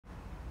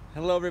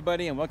Hello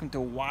everybody and welcome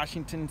to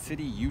Washington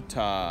City,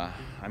 Utah.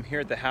 I'm here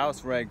at the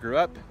house where I grew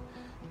up.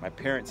 My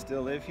parents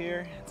still live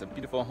here. It's a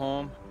beautiful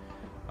home.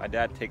 My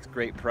dad takes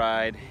great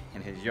pride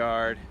in his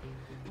yard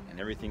and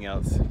everything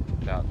else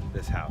about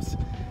this house.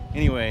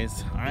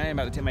 Anyways, I am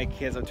about to take my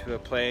kids up to a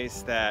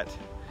place that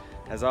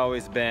has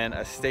always been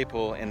a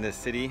staple in this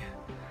city.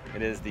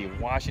 It is the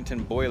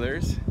Washington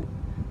Boilers.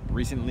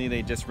 Recently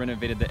they just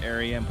renovated the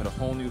area and put a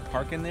whole new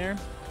park in there.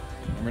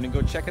 I'm gonna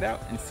go check it out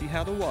and see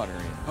how the water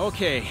is.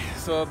 Okay,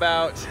 so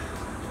about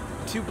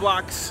 2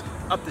 blocks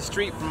up the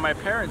street from my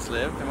parents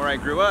lived and where I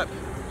grew up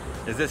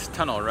is this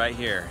tunnel right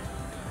here.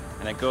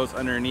 And it goes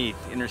underneath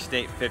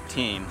Interstate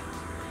 15.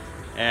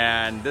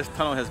 And this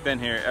tunnel has been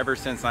here ever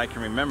since I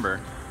can remember.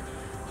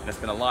 And it's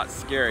been a lot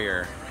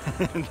scarier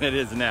than it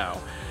is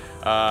now.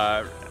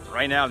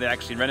 Right now they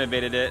actually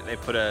renovated it. They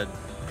put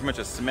pretty much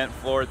a cement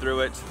floor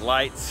through it,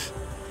 lights,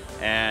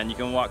 and you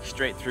can walk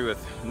straight through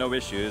with no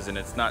issues, and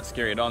it's not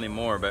scary at all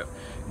anymore. But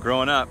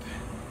growing up,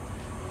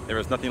 there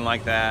was nothing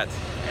like that,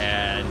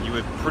 and you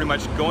would pretty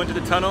much go into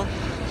the tunnel,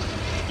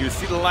 you would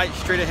see the light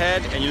straight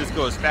ahead, and you just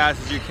go as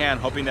fast as you can,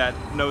 hoping that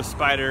no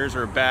spiders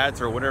or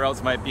bats or whatever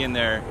else might be in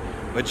there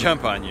would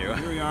jump on you.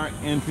 Here we are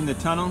entering the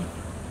tunnel.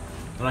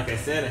 Like I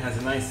said, it has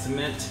a nice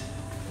cement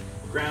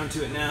ground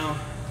to it now.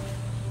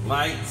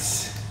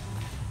 Lights,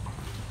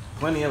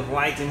 plenty of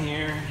light in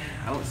here.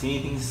 I don't see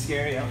anything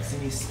scary. I don't see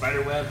any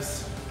spider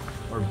webs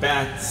or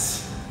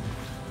bats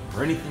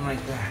or anything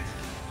like that.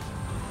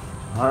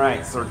 All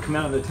right, so we're coming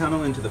out of the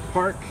tunnel into the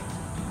park.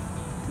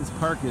 This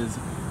park is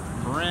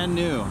brand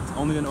new. It's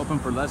only been open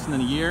for less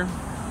than a year.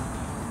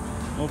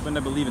 Opened,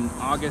 I believe, in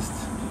August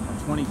of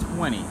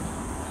 2020.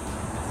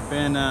 It's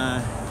been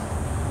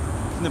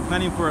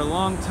planning for a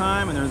long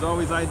time, and there's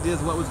always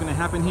ideas of what was going to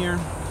happen here.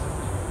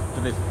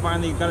 But they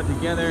finally got it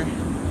together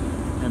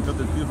and built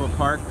this beautiful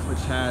park, which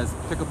has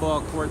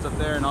pickleball courts up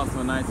there and also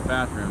a nice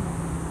bathroom.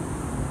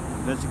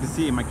 As you can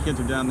see, my kids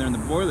are down there in the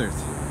Boilers.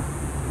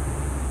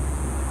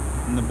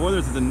 And the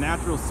Boilers is a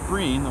natural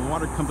spring. The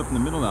water comes up in the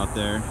middle out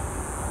there.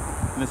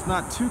 And it's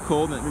not too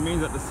cold, and it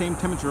remains at the same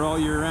temperature all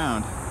year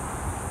round.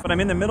 But I'm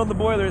in the middle of the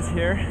Boilers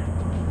here.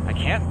 I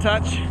can't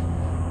touch,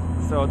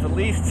 so it's at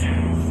least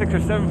 6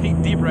 or 7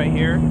 feet deep right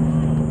here.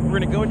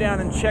 We're gonna go down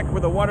and check where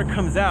the water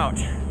comes out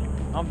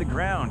of the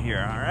ground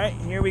here. All right,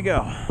 here we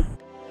go.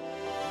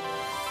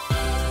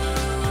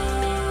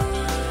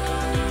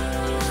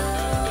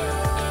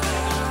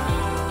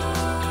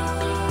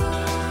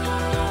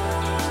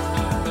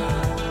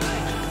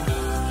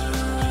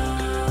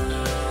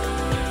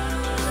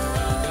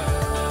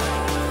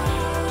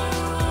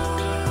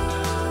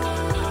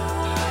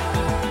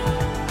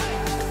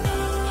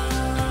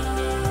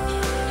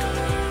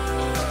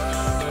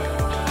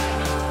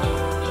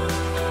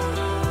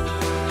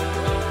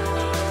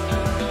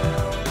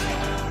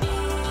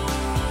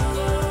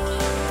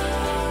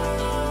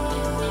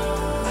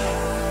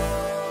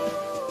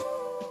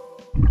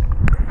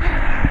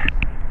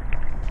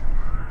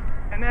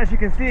 As you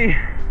can see,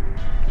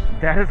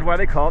 that is why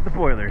they call it the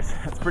Boilers.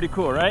 That's pretty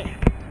cool, right?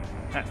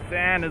 That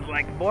sand is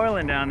like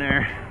boiling down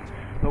there.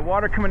 The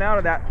water coming out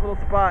of that little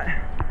spot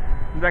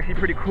is actually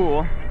pretty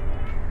cool,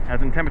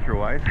 as in temperature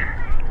wise.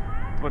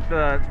 But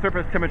the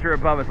surface temperature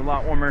above is a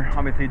lot warmer,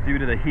 obviously due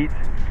to the heat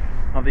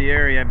of the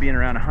area being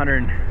around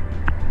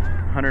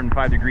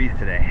 105 degrees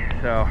today.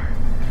 So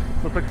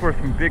let's look for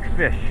some big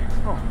fish.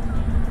 Oh,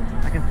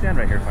 I can stand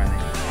right here finally.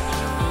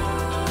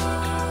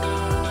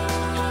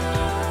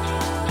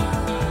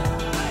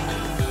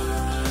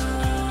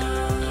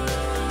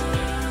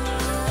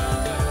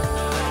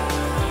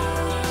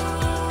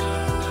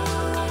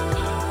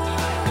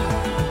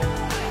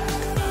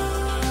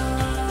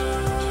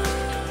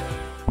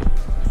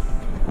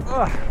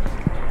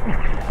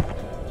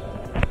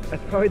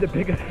 That's probably the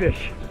biggest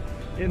fish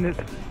in this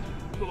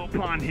little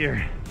pond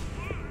here.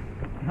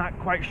 Not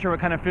quite sure what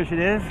kind of fish it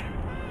is.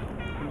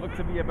 It looks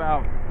to be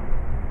about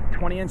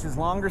 20 inches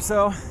long or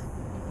so.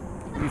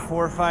 Maybe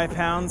 4 or 5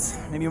 pounds,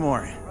 maybe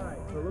more. All right,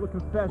 so a little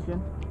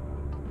confession.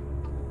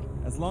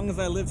 As long as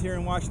I lived here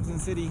in Washington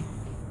City,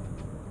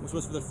 which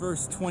was for the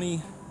first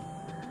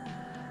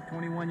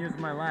 21 years of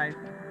my life,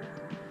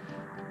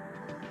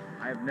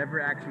 I've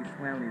never actually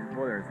swam these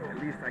Boilers. At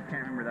least I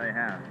can't remember that I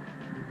have.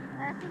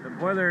 The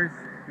Boilers,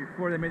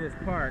 before they made this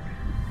park,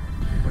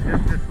 was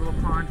just this little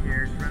pond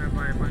here, surrounded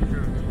by a bunch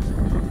of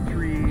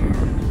trees,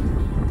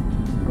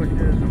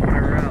 bushes, and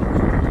whatever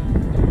else.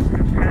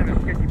 It's kind of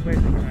a sketchy place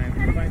sometimes.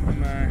 You find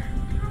some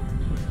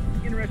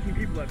interesting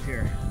people up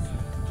here.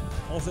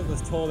 Also,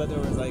 was told that there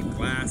was like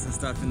glass and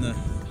stuff in the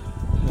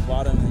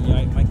bottom, and you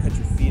might cut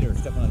your feet or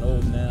step on an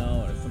old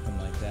nail or something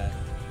like that.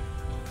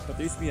 But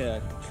there used to be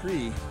a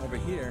tree over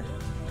here.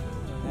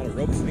 It had a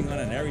rope swing on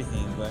it and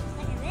everything, but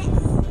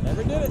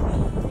never did it.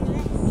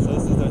 So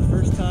this is the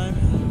first time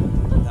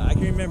that I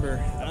can remember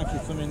actually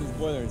swimming in these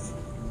Boilers.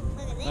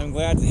 I'm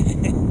glad to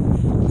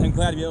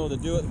be able to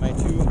do it with my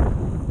 2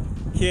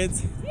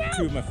 kids,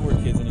 2 of my 4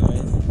 kids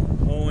anyways.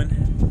 Owen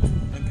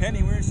and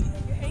Penny, where is she?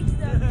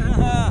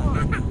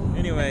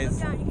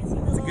 Anyways,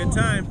 it's a good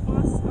time.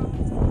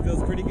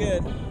 Feels pretty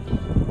good.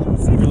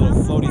 Some good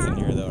little floaties in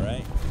here though,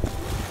 right?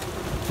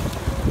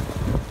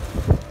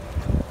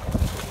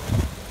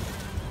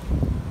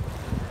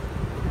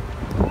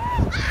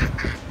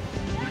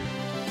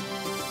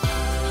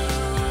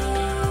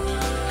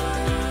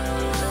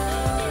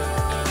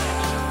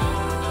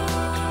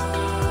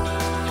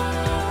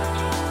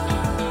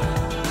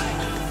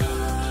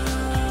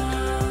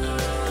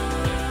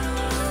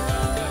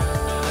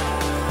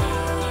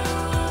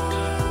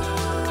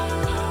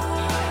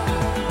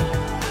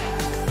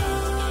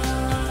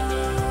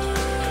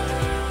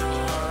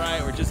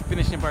 Just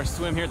finishing up our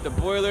swim here at the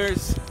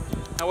boilers.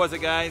 How was it,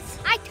 guys?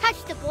 I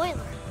touched the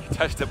boiler. You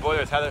touched the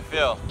boilers. How'd it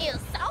feel? It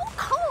was so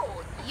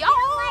cold. Yo!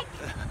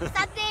 It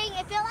felt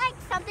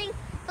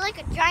like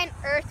a giant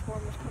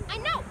earthworm was coming. I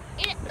know.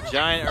 A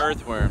giant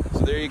earthworm. So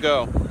there you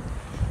go.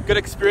 Good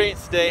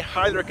experience today.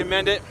 Highly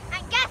recommend it.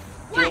 And guess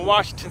If you're in what?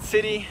 Washington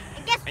City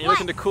And you're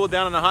looking to cool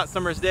down on a hot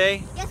summer's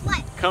day, Guess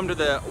what? come to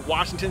the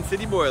Washington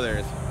City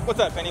boilers. What's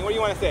up, Penny? What do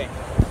you want to say?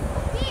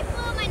 Bee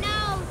flew in my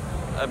nose.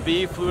 A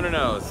bee flew in her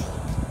nose.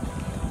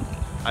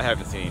 I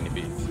haven't seen any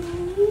bees.